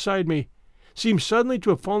Mary beside me seemed suddenly to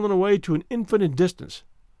have fallen away to an infinite distance.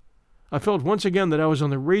 I felt once again that I was on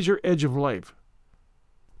the razor edge of life.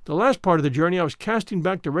 The last part of the journey I was casting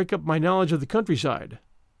back to rake up my knowledge of the countryside.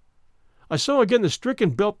 I saw again the stricken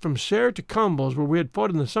belt from Serre to Combles where we had fought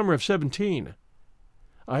in the summer of 17.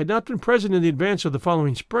 I had not been present in the advance of the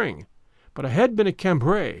following spring, but I had been at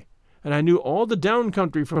Cambrai, and I knew all the down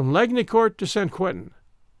country from Lagnicourt to St. Quentin.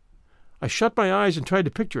 I shut my eyes and tried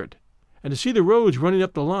to picture it, and to see the roads running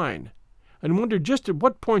up the line, and wondered just at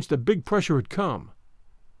what points the big pressure would come.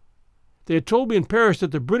 They had told me in Paris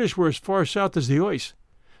that the British were as far south as the Oise,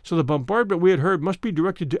 so the bombardment we had heard must be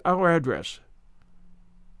directed to our address.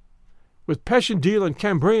 With Passchendaele and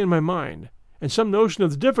Cambrai in my mind, and some notion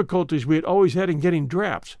of the difficulties we had always had in getting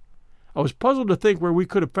drafts, I was puzzled to think where we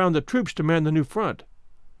could have found the troops to man the new front.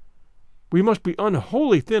 We must be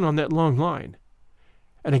unholy thin on that long line,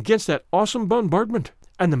 and against that awesome bombardment,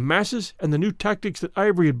 and the masses and the new tactics that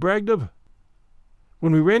Ivory had bragged of.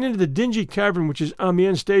 When we ran into the dingy cavern which is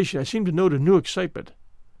Amiens Station, I seemed to note a new excitement.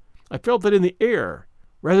 I felt that in the air,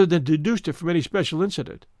 rather than deduced it from any special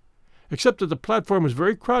incident, except that the platform was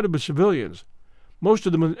very crowded with civilians, most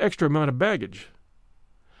of them with an extra amount of baggage.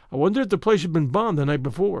 I wondered if the place had been bombed the night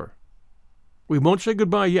before. "We won't say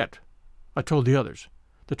goodbye yet," I told the others.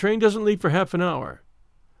 "The train doesn't leave for half an hour.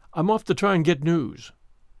 I'm off to try and get news."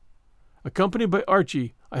 Accompanied by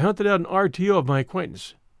Archie, I hunted out an RTO of my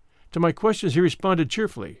acquaintance. To my questions he responded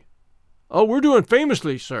cheerfully. "Oh, we're doing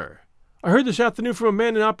famously, sir. I heard this afternoon from a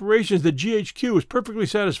man in operations that GHQ is perfectly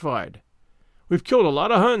satisfied. We've killed a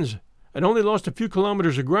lot of Huns and only lost a few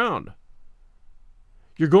kilometers of ground."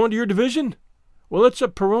 "You're going to your division?" "Well, it's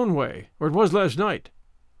up Peronne way, or it was last night.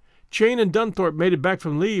 Chain and Dunthorpe made it back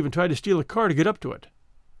from leave and tried to steal a car to get up to it."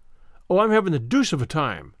 "Oh, I'm having the deuce of a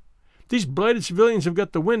time. These blighted civilians have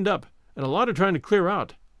got the wind up, and a lot are trying to clear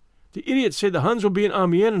out. The idiots say the Huns will be in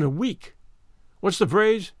Amiens in a week. What's the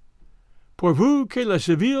phrase? Pourvu que les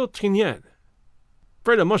civils tiennent.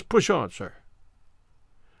 Afraid I must push on, sir."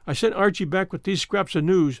 I sent Archie back with these scraps of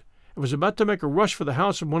news and was about to make a rush for the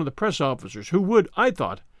house of one of the press officers who would, I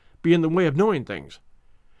thought, be in the way of knowing things,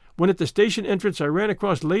 when at the station entrance I ran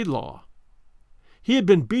across Laidlaw. He had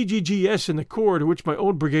been BGGS in the corps to which my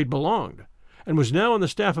old brigade belonged, and was now on the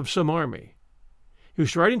staff of some army. He was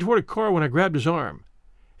striding toward a car when I grabbed his arm,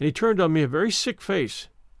 and he turned on me a very sick face.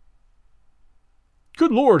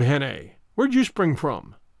 "Good Lord, Hannay, where'd you spring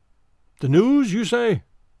from? The news, you say?"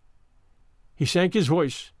 He sank his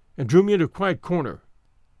voice and drew me into a quiet corner.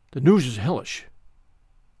 "The news is hellish."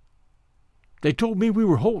 "They told me we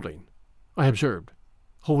were holding," I observed.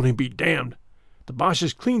 "Holding be damned. The Boche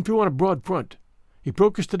is clean through on a broad front. He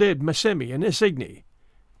broke us today at Messemy and Essigny.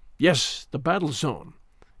 Yes, the battle zone.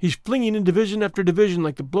 He's flinging in division after division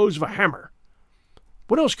like the blows of a hammer.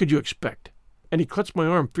 What else could you expect?" And he clutched my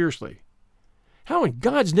arm fiercely. "How in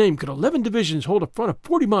God's name could 11 divisions hold a front of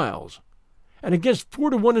 40 miles, and against 4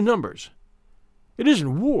 to 1 in numbers? It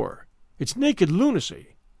isn't war. It's naked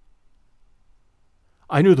lunacy."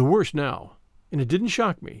 I knew the worst now, and it didn't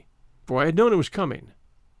shock me, for I had known it was coming.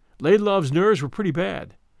 Laidlaw's nerves were pretty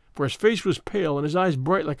bad, for his face was pale and his eyes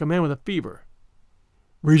bright like a man with a fever.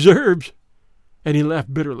 "Reserves?" And he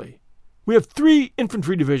laughed bitterly. "We have 3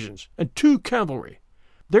 infantry divisions and 2 cavalry.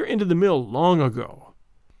 They're into the mill long ago.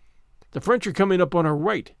 The French are coming up on our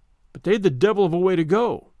right, but they've the devil of a way to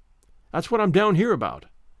go. That's what I'm down here about.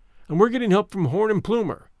 And we're getting help from Horn and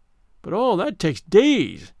Plumer. But all that takes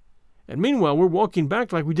days. And meanwhile we're walking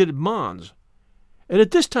back like we did at Mons. And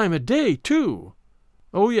at this time of day, too.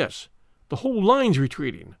 Oh, yes, the whole line's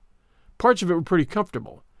retreating. Parts of it were pretty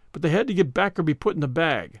comfortable, but they had to get back or be put in the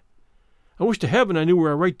bag. I wish to heaven I knew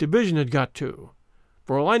where our right division had got to.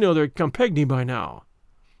 For all I know, they're at Compiegne by now.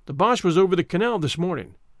 The Boche was over the canal this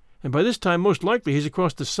morning, and by this time most likely he's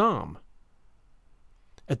across the Somme."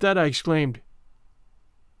 At that I exclaimed,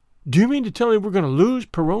 "Do you mean to tell me we're going to lose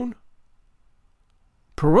Peronne?"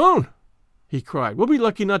 "Peronne?" he cried. "We'll be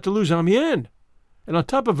lucky not to lose Amiens. And on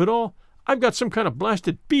top of it all, I've got some kind of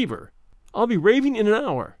blasted fever. I'll be raving in an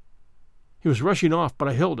hour." He was rushing off, but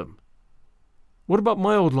I held him. "What about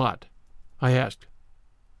my old lot?" I asked.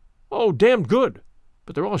 "Oh, damned good,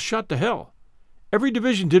 but they're all shot to hell. Every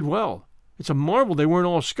division did well. It's a marvel they weren't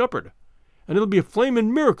all scuppered, and it'll be a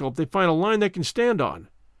flaming miracle if they find a line they can stand on.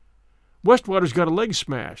 Westwater's got a leg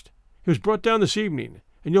smashed. He was brought down this evening,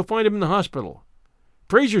 and you'll find him in the hospital.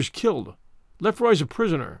 Fraser's killed. Lefroy's a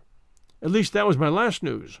prisoner. At least that was my last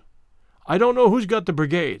news. I don't know who's got the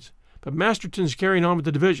brigades, but Masterton's carrying on with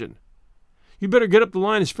the division. You better get up the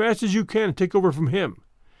line as fast as you can and take over from him.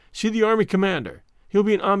 See the army commander. He'll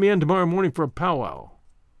be in Amiens tomorrow morning for a powwow."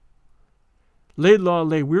 Laidlaw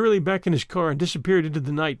lay wearily back in his car and disappeared into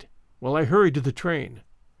the night, while I hurried to the train.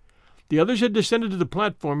 The others had descended to the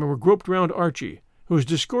platform and were groped round Archie, who was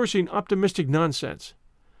discoursing optimistic nonsense.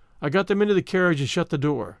 I got them into the carriage and shut the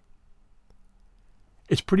door.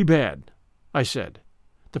 "It's pretty bad," I said.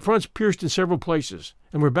 "The front's pierced in several places,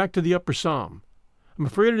 and we're back to the upper Somme. I'm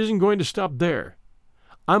afraid it isn't going to stop there.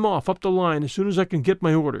 I'm off up the line as soon as I can get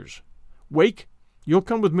my orders. Wake, you'll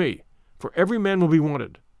come with me, for every man will be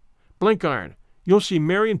wanted. Blenkiron, you'll see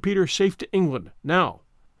Mary and Peter safe to England, now.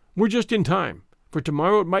 We're just in time, for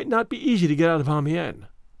tomorrow it might not be easy to get out of Amiens."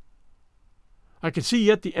 I could see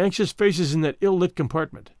yet the anxious faces in that ill-lit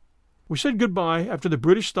compartment. We said good-bye after the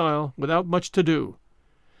British style, without much to do.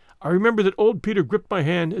 I remember that old Peter gripped my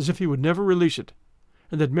hand as if he would never release it,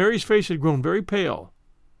 and that Mary's face had grown very pale.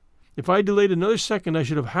 If I had delayed another second I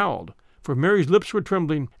should have howled, for Mary's lips were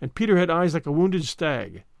trembling, and Peter had eyes like a wounded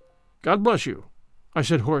stag. "God bless you," I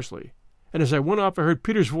said hoarsely, and as I went off I heard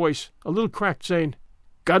Peter's voice, a little cracked, saying,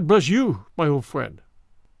 "God bless you, my old friend."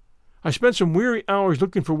 I spent some weary hours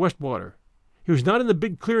looking for Westwater. He was not in the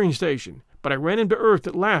big clearing station, but I ran him to earth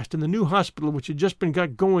at last in the new hospital which had just been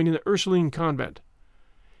got going in the Ursuline convent.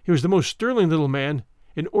 He was the most sterling little man,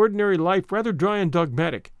 in ordinary life rather dry and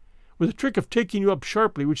dogmatic, with a trick of taking you up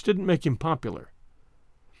sharply which didn't make him popular.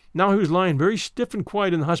 Now he was lying very stiff and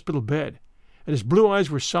quiet in the hospital bed, and his blue eyes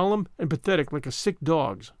were solemn and pathetic like a sick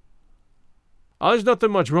dog's. "There's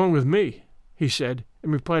nothing much wrong with me," he said,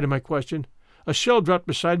 in reply to my question. "A shell dropped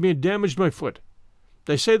beside me and damaged my foot.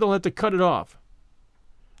 They say they'll have to cut it off.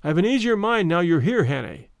 I have an easier mind now you're here,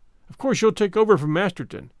 Hannay. Of course you'll take over from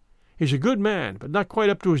Masterton. He's a good man, but not quite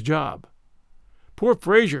up to his job. Poor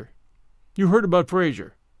Fraser. You heard about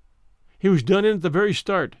Fraser. He was done in at the very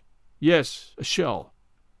start. Yes, a shell.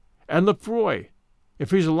 And Lefroy. If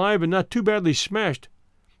he's alive and not too badly smashed,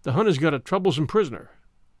 the Hun has got a troublesome prisoner."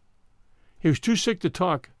 He was too sick to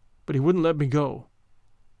talk, but he wouldn't let me go.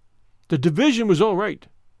 "The division was all right.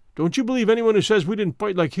 Don't you believe anyone who says we didn't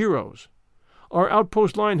fight like heroes. Our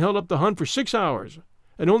outpost line held up the Hun for 6 hours,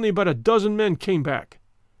 and only about a dozen men came back.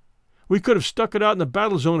 We could have stuck it out in the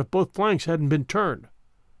battle zone if both flanks hadn't been turned.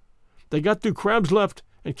 They got through Crab's Left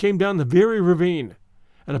and came down the Veery ravine,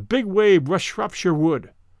 and a big wave rushed Shropshire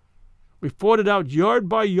Wood. We fought it out yard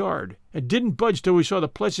by yard, and didn't budge till we saw the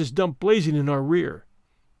Plessis dump blazing in our rear.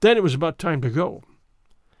 Then it was about time to go.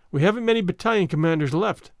 We haven't many battalion commanders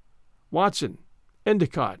left. Watson,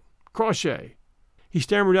 Endicott, Crochet." He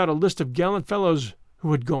stammered out a list of gallant fellows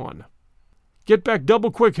who had gone. "Get back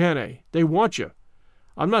double quick, Hannay. They want you.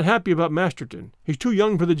 I'm not happy about Masterton. He's too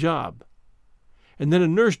young for the job." And then a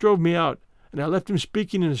nurse drove me out, and I left him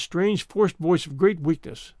speaking in a strange forced voice of great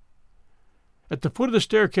weakness. At the foot of the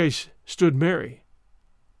staircase stood Mary.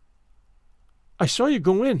 "I saw you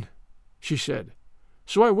go in," she said,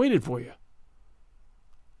 "so I waited for you."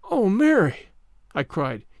 "Oh, Mary," I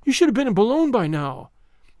cried, "you should have been in Boulogne by now.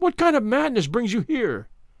 What kind of madness brings you here?"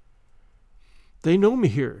 "They know me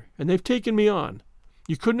here, and they've taken me on.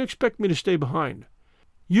 You couldn't expect me to stay behind.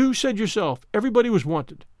 You said yourself everybody was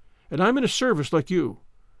wanted, and I'm in a service like you.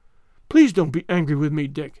 Please don't be angry with me,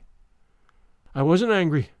 Dick." I wasn't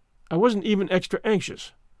angry. I wasn't even extra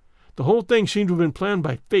anxious. The whole thing seemed to have been planned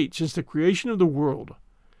by fate since the creation of the world.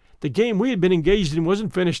 The game we had been engaged in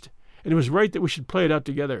wasn't finished, and it was right that we should play it out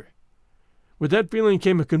together. With that feeling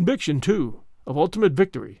came a conviction, too, of ultimate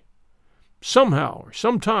victory. Somehow or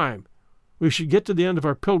sometime we should get to the end of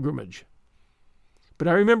our pilgrimage. But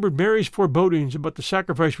I remembered Mary's forebodings about the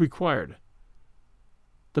sacrifice required.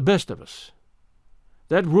 The best of us.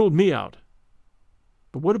 That ruled me out.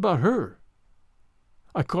 But what about her?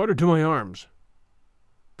 I caught her to my arms.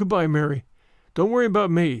 "Goodbye, Mary. Don't worry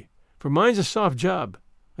about me, for mine's a soft job,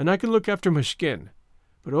 and I can look after my skin.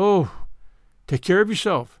 But oh, take care of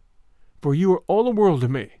yourself, for you are all the world to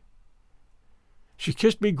me." She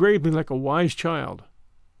kissed me gravely like a wise child.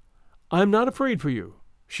 "I'm not afraid for you,"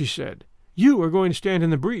 she said. "You are going to stand in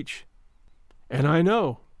the breach. And I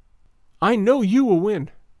know you will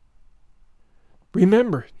win.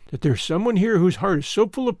 Remember that there's someone here whose heart is so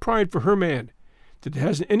full of pride for her man that it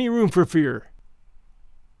hasn't any room for fear."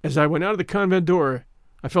 As I went out of the convent door,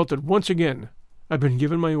 I felt that once again I'd been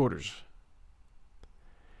given my orders.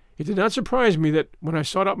 It did not surprise me that, when I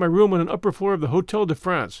sought out my room on an upper floor of the Hotel de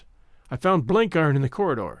France, I found Blenkiron in the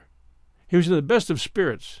corridor. He was in the best of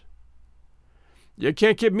spirits. "You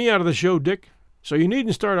can't get me out of the show, Dick, so you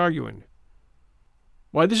needn't start arguing.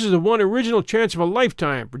 Why, this is the one original chance of a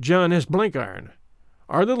lifetime for John S. Blenkiron.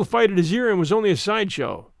 Our little fight at Aziran was only a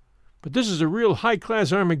sideshow, but this is a real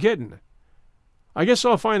high-class Armageddon. I guess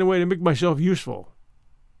I'll find a way to make myself useful."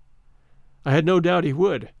 I had no doubt he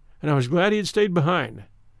would, and I was glad he had stayed behind,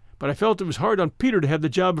 but I felt it was hard on Peter to have the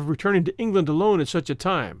job of returning to England alone at such a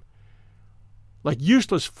time, like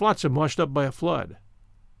useless flotsam washed up by a flood.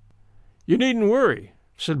 "You needn't worry,"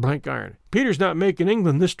 said Blenkiron. "Peter's not making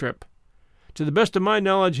England this trip. To the best of my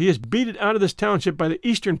knowledge, he is beaten out of this township by the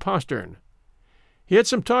eastern postern. He had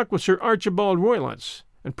some talk with Sir Archibald Roylance,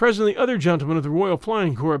 and presently other gentlemen of the Royal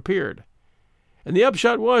Flying Corps appeared, and the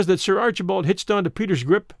upshot was that Sir Archibald hitched on to Peter's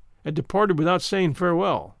grip and departed without saying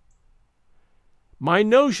farewell. My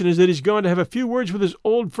notion is that he's gone to have a few words with his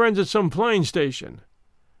old friends at some flying station,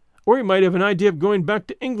 or he might have an idea of going back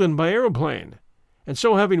to England by aeroplane, and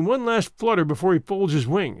so having one last flutter before he folds his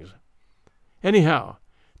wings. Anyhow,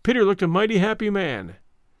 Peter looked a mighty happy man.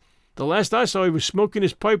 The last I saw he was smoking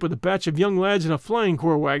his pipe with a batch of young lads in a flying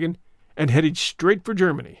corps wagon and headed straight for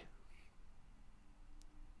Germany."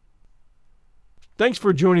 Thanks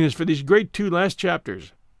for joining us for these great 2 last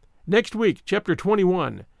chapters. Next week, Chapter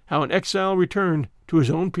 21, How an Exile Returned to His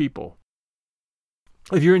Own People.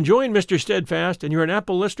 If you're enjoying Mr. Steadfast and you're an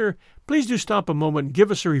Apple listener, please do stop a moment and give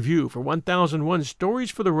us a review for 1001 Stories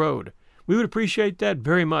for the Road. We would appreciate that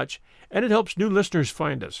very much, and it helps new listeners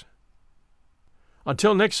find us.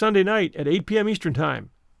 Until next Sunday night at 8 p.m. Eastern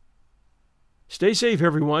Time. Stay safe,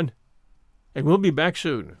 everyone, and we'll be back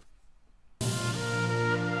soon.